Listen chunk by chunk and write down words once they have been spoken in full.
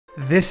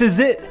This is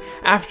it!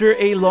 After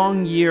a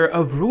long year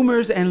of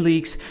rumors and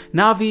leaks,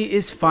 Navi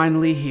is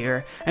finally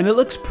here, and it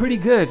looks pretty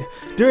good.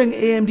 During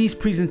AMD's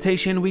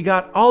presentation, we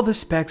got all the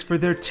specs for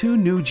their two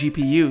new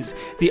GPUs,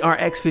 the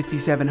RX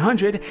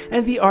 5700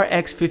 and the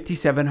RX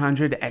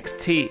 5700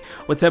 XT.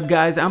 What's up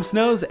guys, I'm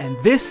Snows, and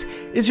this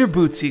is your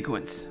boot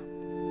sequence.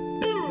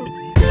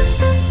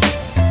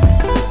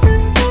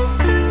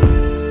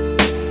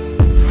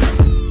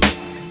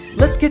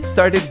 Let's get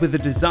started with the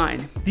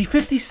design. The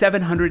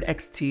 5700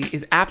 XT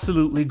is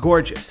absolutely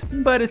gorgeous,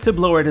 but it's a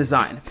blower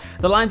design.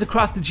 The lines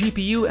across the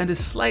GPU and a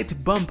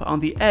slight bump on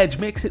the edge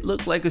makes it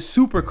look like a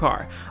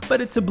supercar,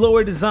 but it's a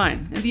blower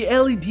design, and the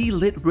LED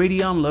lit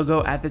Radeon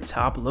logo at the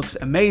top looks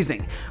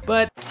amazing,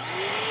 but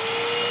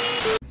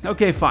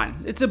okay, fine,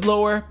 it's a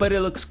blower, but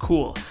it looks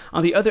cool.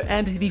 On the other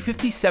end, the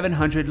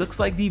 5700 looks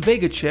like the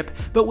Vega chip,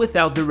 but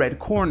without the red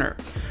corner.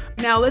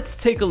 Now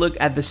let's take a look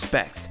at the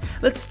specs.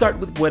 Let's start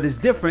with what is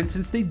different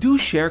since they do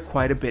share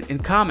quite a bit in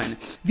common.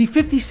 The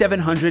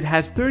 5700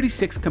 has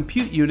 36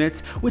 compute units,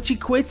 which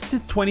equates to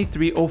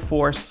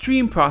 2304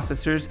 stream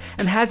processors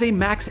and has a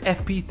Max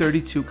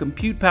FP32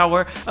 compute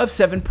power of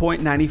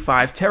 7.95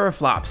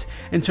 teraflops.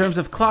 In terms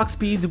of clock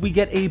speeds, we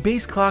get a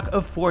base clock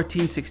of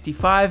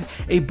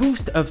 1465, a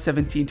boost of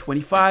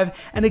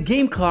 1725, and a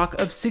game clock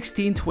of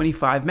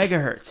 1625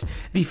 MHz.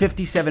 The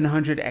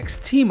 5700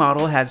 XT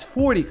model has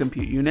 40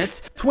 compute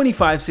units,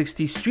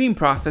 2560 stream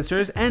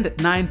processors, and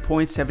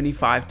 9.75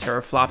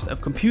 teraflops of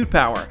compute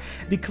power.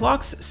 The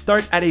clocks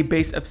start at a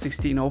base of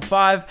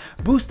 1605,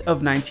 boost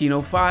of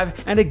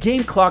 1905, and a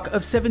game clock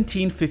of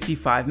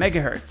 1755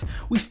 MHz.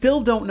 We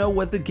still don't know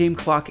what the game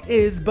clock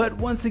is, but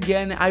once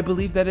again, I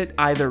believe that it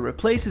either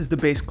replaces the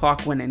base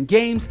clock when in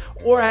games,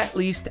 or at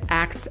least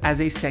acts as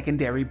a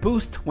secondary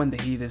boost when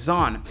the heat is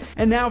on.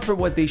 And now for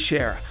what they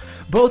share.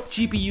 Both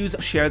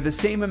GPUs share the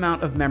same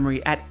amount of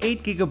memory at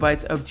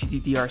 8GB of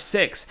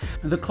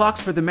GDDR6. The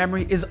clocks for the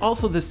memory is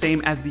also the same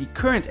as the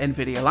current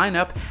NVIDIA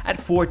lineup at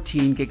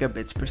 14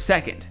 gigabits per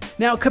second.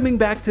 Now coming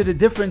back to the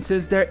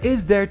differences, there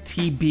is their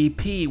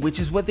TBP, which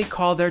is what they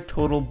call their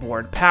total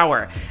board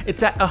power.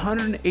 It's at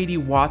 180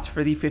 watts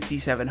for the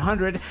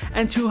 5700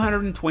 and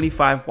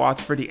 225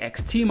 watts for the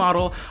XT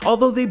model,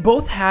 although they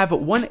both have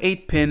one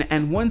 8-pin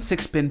and one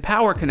 6-pin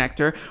power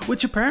connector,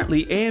 which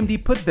apparently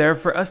AMD put there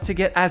for us to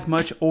get as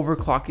much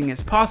overclocking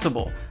as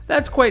possible.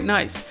 That's quite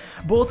nice.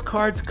 Both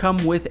cards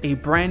come with a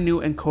brand new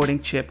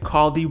encoding chip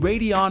called the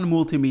Radeon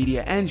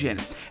Multimedia Engine.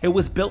 It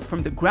was built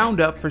from the ground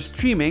up for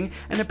streaming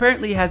and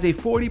apparently has a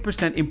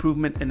 40%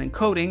 improvement in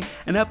encoding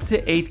and up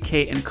to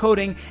 8K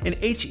encoding in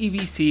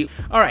HEVC.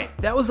 Alright,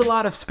 that was a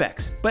lot of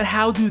specs, but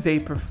how do they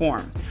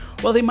perform?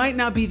 Well, they might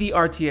not be the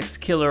RTX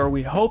killer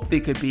we hope they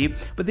could be,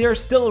 but they are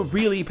still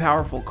really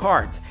powerful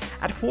cards.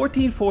 At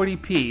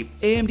 1440p,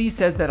 AMD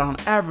says that on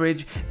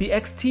average, the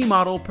XT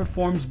model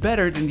performs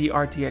better than the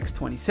RTX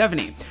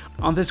 2070.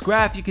 On this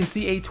graph, you can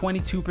see a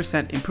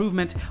 22%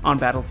 improvement on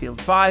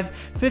Battlefield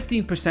 5,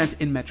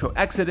 15% in Metro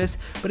Exodus,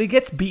 but it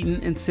gets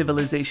beaten in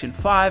Civilization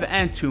 5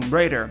 and Tomb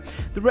Raider.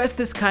 The rest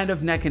is kind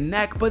of neck and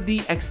neck, but the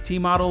XT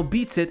model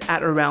beats it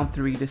at around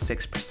 3 to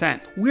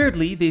 6%.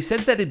 Weirdly, they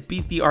said that it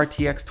beat the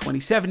RTX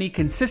 2070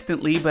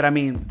 consistently, but I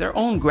mean, their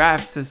own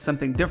graph says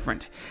something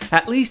different.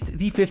 At least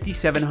the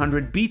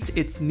 5700 beats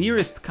its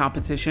nearest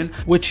competition,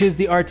 which is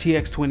the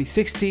RTX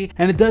 2060,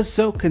 and it does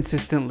so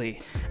consistently.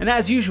 And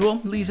as usual,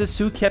 Lisa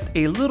Su kept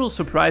a little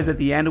surprise at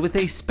the end with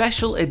a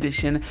special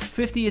edition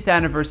 50th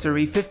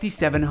anniversary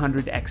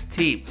 5700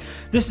 XT.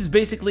 This is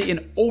basically an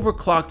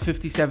overclocked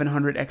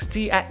 5700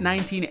 XT at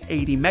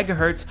 1980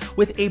 MHz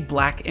with a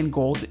black and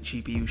gold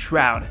GPU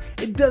shroud.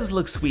 It does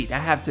look sweet, I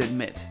have to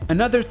admit.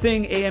 Another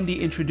thing AMD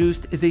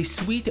introduced is a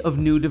suite of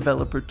new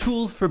developer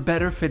tools for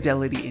better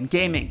fidelity in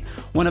gaming.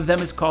 One of them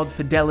is called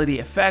Fidelity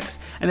Effects,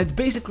 and it's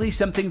basically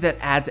something that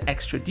adds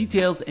extra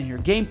details in your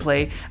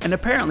gameplay, and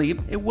apparently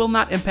it will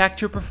not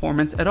impact your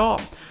performance at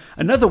all.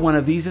 Another one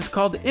of these is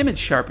called image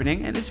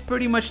sharpening, and it's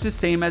pretty much the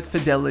same as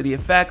Fidelity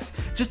Effects,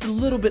 just a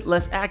little bit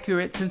less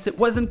accurate since it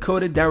wasn't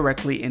coded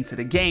directly into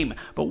the game,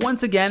 but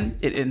once again,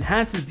 it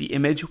enhances the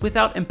image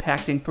without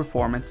impacting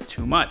performance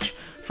too much.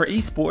 For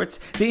esports,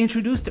 they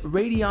introduced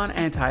Radeon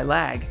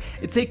Anti-Lag.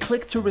 It's a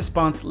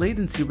click-to-response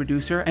latency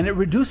reducer, and it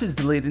reduces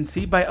the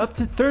latency by up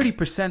to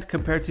 30%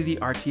 compared to the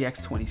RTX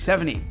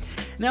 2070.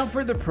 Now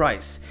for the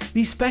price.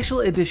 The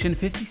special edition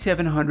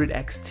 5700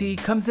 XT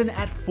comes in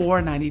at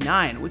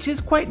 $499, which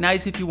is quite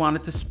nice if you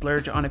wanted to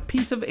splurge on a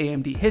piece of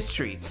AMD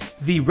history.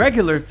 The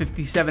regular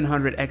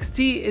 5700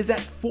 XT is at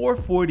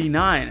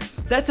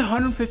 $449. That's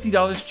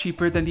 $150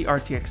 cheaper than the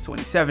RTX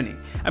 2070.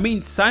 I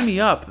mean, sign me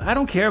up. I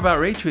don't care about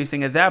ray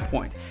tracing at that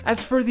point.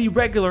 As for the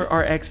regular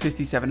RX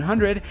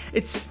 5700,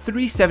 it's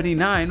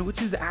 $379,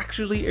 which is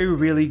actually a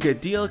really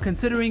good deal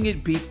considering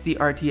it beats the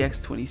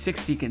RTX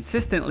 2060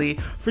 consistently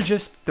for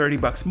just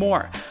 $30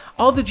 more.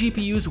 All the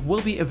GPUs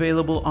will be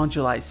available on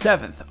July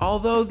 7th,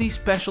 although the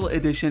special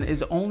edition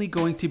is only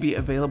going to be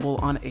available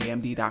on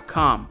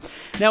AMD.com.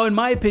 Now, in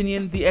my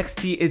opinion, the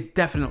XT is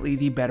definitely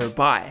the better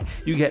buy.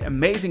 You get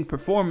amazing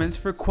performance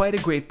for quite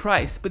a great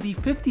price, but the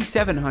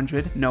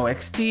 5700, no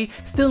XT,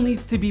 still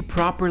needs to be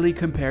properly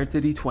compared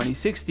to the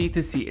 2060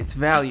 to see its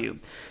value.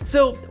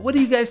 So, what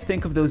do you guys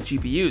think of those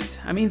GPUs?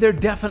 I mean, they're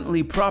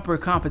definitely proper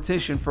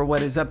competition for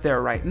what is up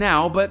there right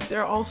now, but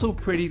they're also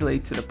pretty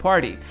late to the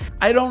party.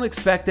 I don't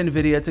expect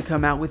Nvidia to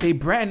come out with a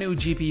brand new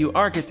GPU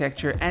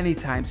architecture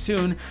anytime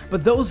soon,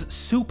 but those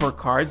super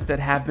cards that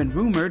have been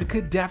rumored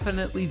could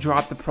definitely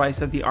drop the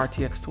price of the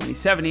RTX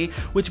 2070,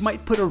 which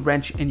might put a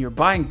wrench in your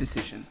buying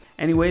decision.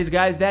 Anyways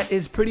guys, that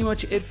is pretty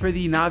much it for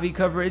the Navi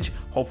coverage.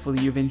 Hopefully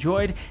you've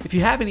enjoyed. If you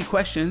have any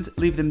questions,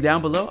 leave them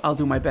down below. I'll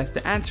do my best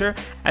to answer.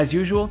 As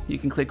usual, you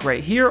can click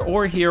right here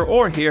or here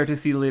or here to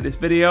see the latest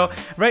video,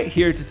 right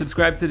here to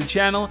subscribe to the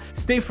channel.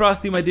 Stay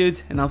frosty my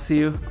dudes, and I'll see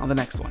you on the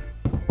next one.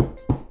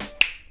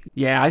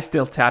 Yeah, I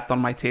still tapped on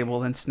my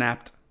table and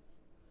snapped.